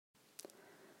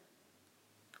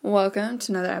Welcome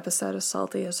to another episode of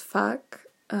Salty as Fuck.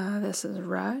 This is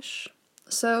Rush.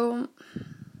 So,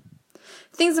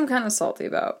 things I'm kind of salty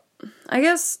about. I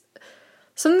guess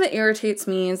something that irritates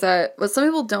me is that what some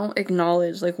people don't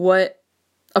acknowledge, like what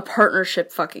a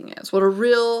partnership fucking is, what a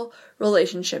real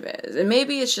relationship is. And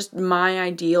maybe it's just my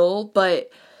ideal, but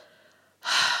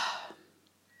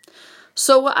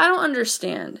so what I don't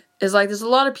understand is like there's a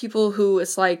lot of people who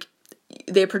it's like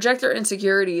they project their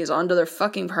insecurities onto their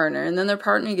fucking partner, and then their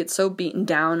partner gets so beaten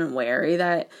down and weary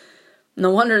that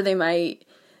no wonder they might,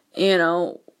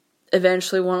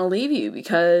 eventually want to leave you,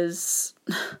 because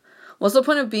what's the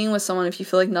point of being with someone if you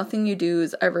feel like nothing you do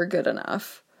is ever good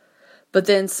enough? But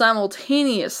then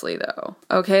simultaneously though,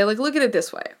 okay, like look at it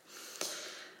this way.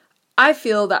 I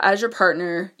feel that as your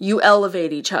partner, you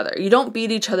elevate each other. You don't beat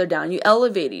each other down. You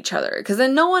elevate each other. Because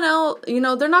then no one else,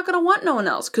 they're not going to want no one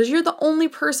else. Because you're the only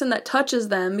person that touches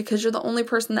them. Because you're the only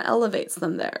person that elevates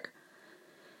them there.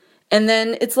 And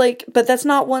then it's like, but that's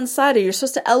not one-sided. You're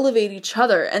supposed to elevate each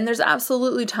other. And there's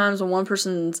absolutely times when one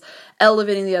person's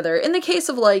elevating the other. In the case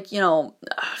of like,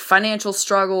 financial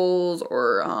struggles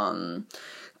or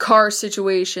car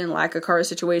situation, lack of car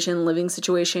situation, living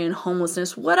situation,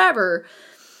 homelessness, whatever.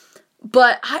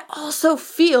 But I also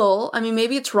feel,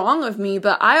 maybe it's wrong of me,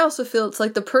 but I also feel it's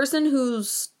like the person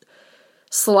who's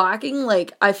slacking,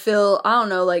 like, I don't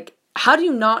know, like, how do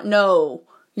you not know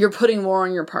you're putting more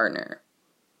on your partner?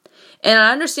 And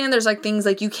I understand there's, like, things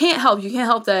like you can't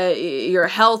help that your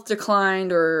health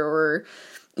declined or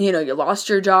you lost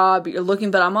your job, you're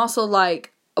looking, but I'm also,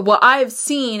 like, what I've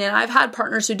seen, and I've had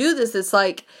partners who do this, it's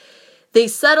like, they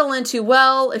settle into,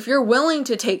 well, if you're willing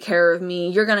to take care of me,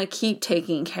 you're going to keep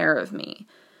taking care of me.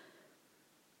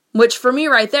 Which for me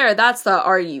right there, that's the,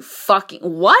 are you fucking,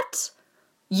 what?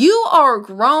 You are a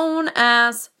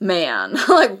grown-ass man.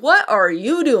 Like, what are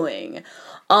you doing?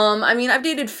 I've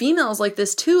dated females like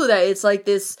this too, that it's like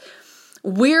this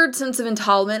weird sense of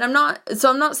entitlement.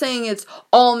 I'm not saying it's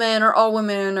all men or all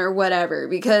women or whatever,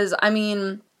 because,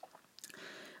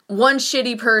 one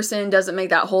shitty person doesn't make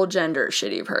that whole gender a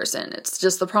shitty person. It's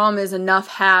just the problem is enough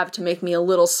have to make me a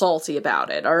little salty about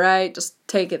it, alright? Just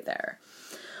take it there.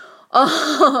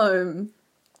 But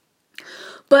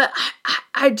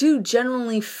I do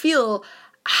genuinely feel,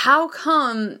 how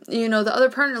come, the other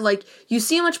partner, like, you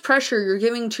see how much pressure you're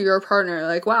giving to your partner,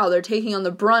 like, wow, they're taking on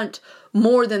the brunt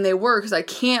more than they were because I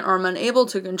can't or I'm unable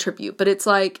to contribute. But it's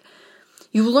like,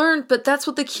 you learn, but that's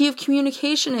what the key of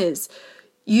communication is.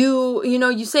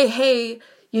 You say, hey,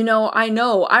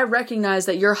 I recognize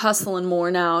that you're hustling more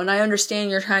now, and I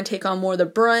understand you're trying to take on more of the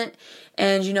brunt,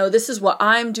 and, this is what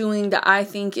I'm doing that I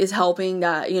think is helping,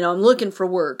 that, I'm looking for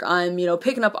work, I'm,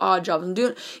 picking up odd jobs, I'm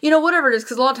doing, whatever it is,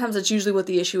 because a lot of times that's usually what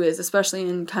the issue is, especially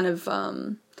in kind of,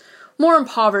 more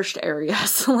impoverished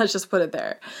areas, let's just put it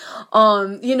there,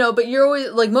 but you're always,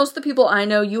 like, most of the people I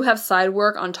know, you have side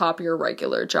work on top of your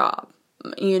regular job.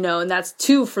 And that's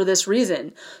too for this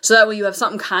reason. So that way you have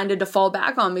something kind of to fall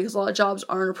back on, because a lot of jobs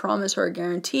aren't a promise or a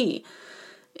guarantee,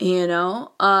 But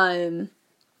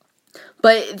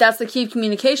that's the key of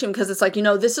communication, because it's like,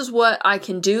 this is what I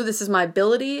can do. This is my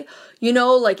ability,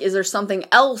 like, is there something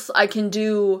else I can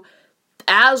do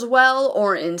as well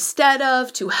or instead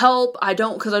of to help?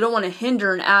 Because I don't want to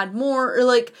hinder and add more, or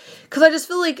like, because I just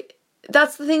feel like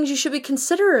that's the things you should be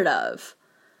considerate of.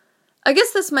 I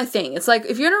guess that's my thing. It's like,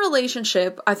 if you're in a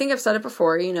relationship, I think I've said it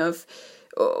before,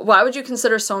 why would you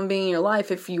consider someone being in your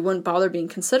life if you wouldn't bother being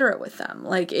considerate with them?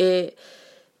 Like, you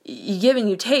give and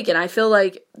you take, and I feel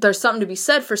like there's something to be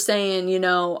said for saying,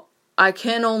 I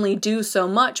can only do so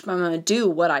much, but I'm going to do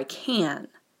what I can.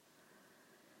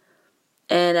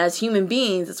 And as human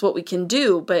beings, it's what we can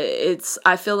do, but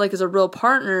I feel like as a real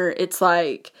partner, it's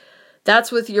like,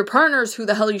 that's with your partners who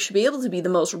the hell you should be able to be the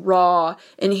most raw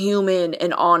and human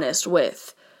and honest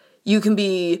with. You can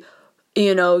be,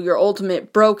 your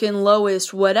ultimate broken,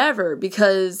 lowest, whatever,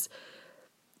 because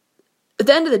at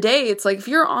the end of the day, it's like, if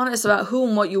you're honest about who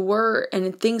and what you were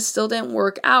and things still didn't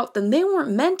work out, then they weren't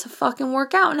meant to fucking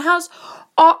work out. And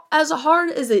as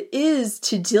hard as it is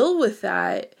to deal with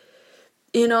that,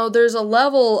 there's a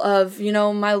level of,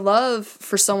 my love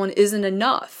for someone isn't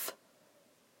enough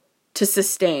to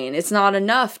sustain. It's not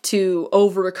enough to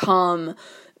overcome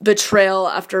betrayal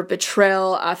after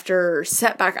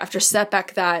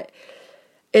setback, that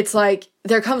it's like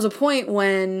there comes a point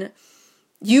when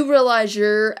you realize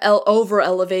you're over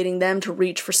elevating them to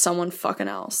reach for someone fucking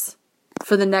else,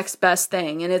 for the next best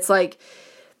thing. And it's like,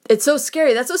 it's so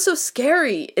scary. That's what's so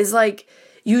scary, is like,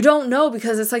 you don't know,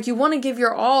 because it's like, you want to give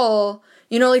your all,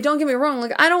 like, don't get me wrong,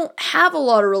 like, I don't have a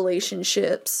lot of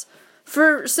relationships,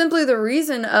 for simply the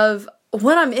reason of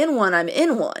when I'm in one, I'm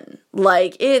in one.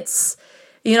 Like, it's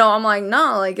I'm like,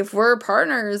 no, like, if we're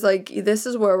partners, like, this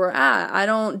is where we're at. I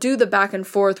don't do the back and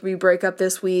forth, we break up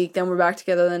this week, then we're back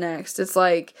together the next. It's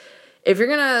like, if you're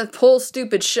gonna pull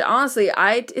stupid shit, honestly,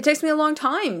 it takes me a long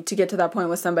time to get to that point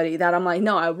with somebody that I'm like,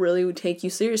 no, I really would take you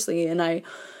seriously, and I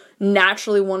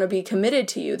naturally want to be committed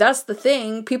to you. That's the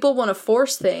thing. People want to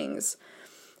force things.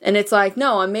 And it's like,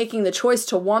 no, I'm making the choice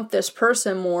to want this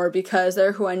person more because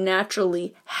they're who I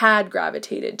naturally had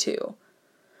gravitated to.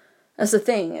 That's the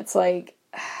thing. It's like,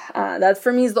 that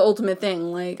for me is the ultimate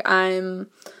thing. Like, I'm,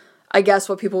 I guess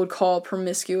what people would call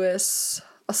promiscuous,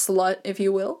 a slut, if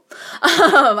you will.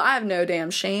 I have no damn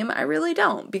shame. I really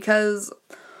don't, because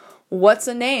what's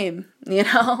a name?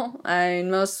 I'm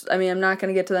not going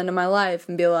to get to the end of my life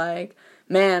and be like,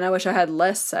 man, I wish I had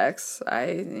less sex.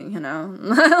 Like,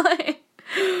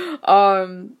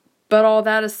 but all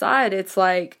that aside, it's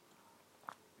like,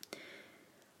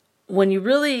 when you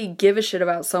really give a shit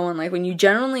about someone, like when you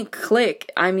genuinely click,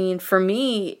 for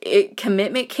me,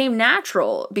 commitment came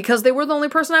natural because they were the only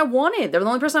person I wanted. They were the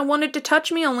only person I wanted to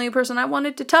touch me, only person I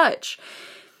wanted to touch.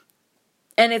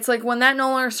 And it's like, when that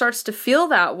no longer starts to feel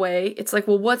that way, it's like,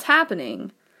 well, what's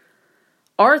happening?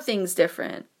 Are things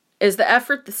different? Is the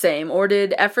effort the same? Or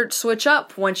did effort switch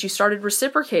up once you started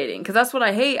reciprocating? Because that's what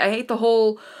I hate. I hate the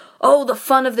whole, the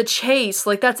fun of the chase.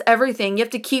 Like, that's everything. You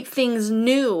have to keep things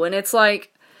new. And it's like,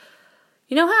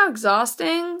 you know how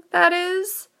exhausting that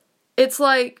is? It's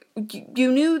like,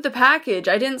 you knew the package.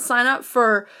 I didn't sign up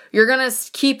for, you're gonna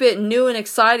keep it new and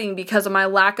exciting because of my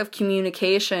lack of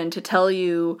communication to tell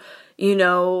you,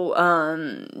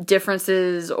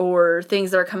 differences or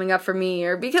things that are coming up for me,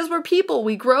 or because we're people,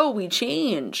 we grow, we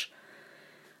change.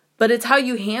 But it's how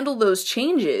you handle those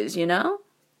changes,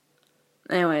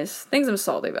 Anyways, things I'm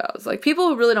salty about. It's like, people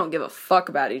who really don't give a fuck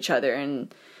about each other,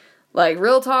 and like,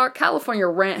 real talk, California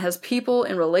Rant has people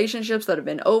in relationships that have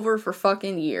been over for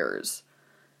fucking years.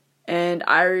 And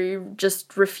I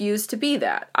just refuse to be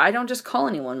that. I don't just call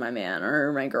anyone my man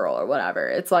or my girl or whatever.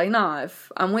 It's like, nah,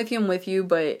 if I'm with you, I'm with you,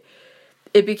 but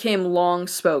it became long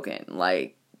spoken.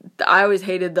 Like, I always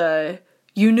hated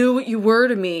you knew what you were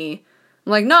to me.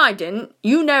 I'm like, no, I didn't.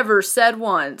 You never said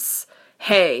once,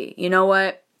 hey, you know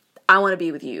what? I want to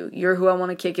be with you. You're who I want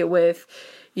to kick it with.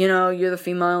 You're the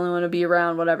female I only want to be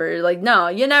around, whatever. Like, no,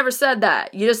 you never said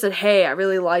that. You just said, hey, I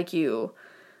really like you.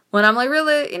 When I'm like,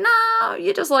 really? No,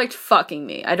 you just liked fucking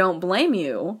me. I don't blame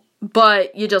you,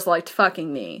 but you just liked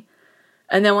fucking me.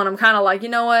 And then when I'm kind of like, you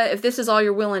know what? If this is all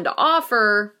you're willing to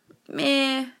offer,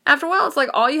 meh. After a while, it's like,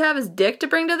 all you have is dick to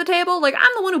bring to the table? Like,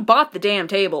 I'm the one who bought the damn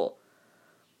table.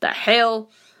 The hell?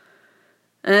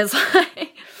 And it's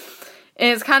like... And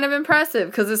it's kind of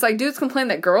impressive, because it's like, dudes complain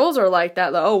that girls are like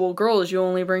that. Like, oh, well, girls, you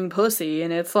only bring pussy.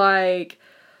 And it's like,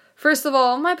 first of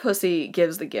all, my pussy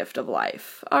gives the gift of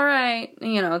life. All right,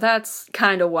 that's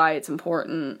kind of why it's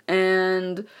important.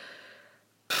 And,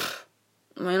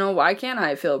 why can't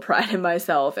I feel pride in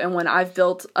myself? And when I've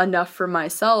built enough for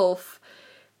myself,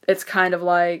 it's kind of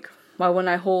like, why wouldn't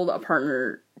I hold a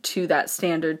partner to that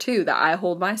standard too, that I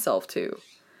hold myself to?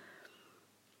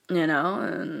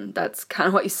 And that's kind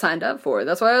of what you signed up for.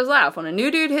 That's why I always laugh. When a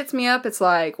new dude hits me up, it's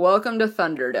like, welcome to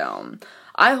Thunderdome.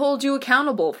 I hold you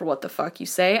accountable for what the fuck you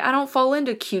say. I don't fall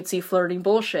into cutesy, flirting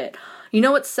bullshit. You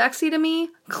know what's sexy to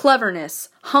me? Cleverness,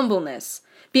 humbleness,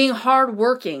 being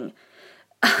hardworking,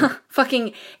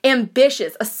 fucking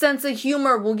ambitious. A sense of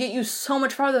humor will get you so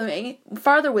much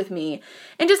farther with me.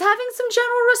 And just having some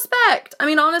general respect.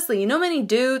 Honestly, many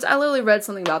dudes, I literally read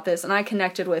something about this and I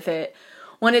connected with it.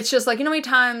 When it's just like, how many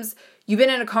times you've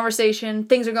been in a conversation,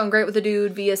 things are going great with a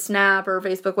dude via Snap or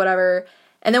Facebook, whatever,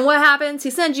 and then what happens? He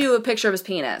sends you a picture of his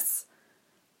penis.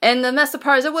 And the messed up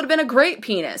part is, it would have been a great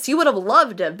penis. You would have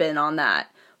loved to have been on that.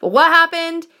 But what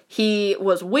happened? He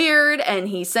was weird, and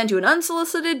he sent you an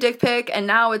unsolicited dick pic, and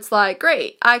now it's like,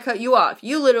 great, I cut you off.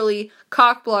 You literally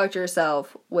cock-blocked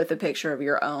yourself with a picture of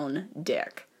your own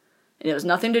dick. And it was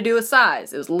nothing to do with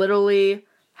size. It was literally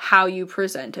how you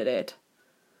presented it.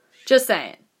 Just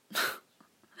saying.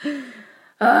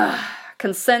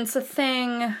 Consent's a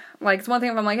thing. Like, it's one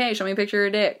thing if I'm like, hey, show me a picture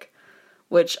of your dick.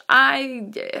 Which I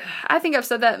think I've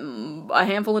said that a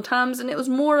handful of times, and it was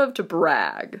more of to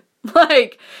brag.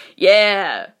 Like,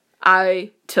 yeah,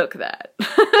 I took that.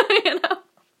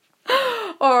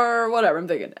 Or whatever, I'm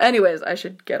thinking. Anyways, I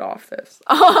should get off this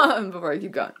before I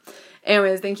keep going.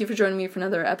 Anyways, thank you for joining me for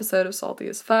another episode of Salty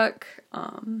as Fuck.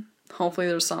 Hopefully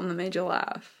there's something that made you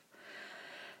laugh.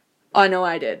 I know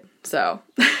I did, so.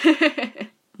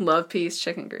 Love, peace,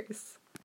 chicken grease.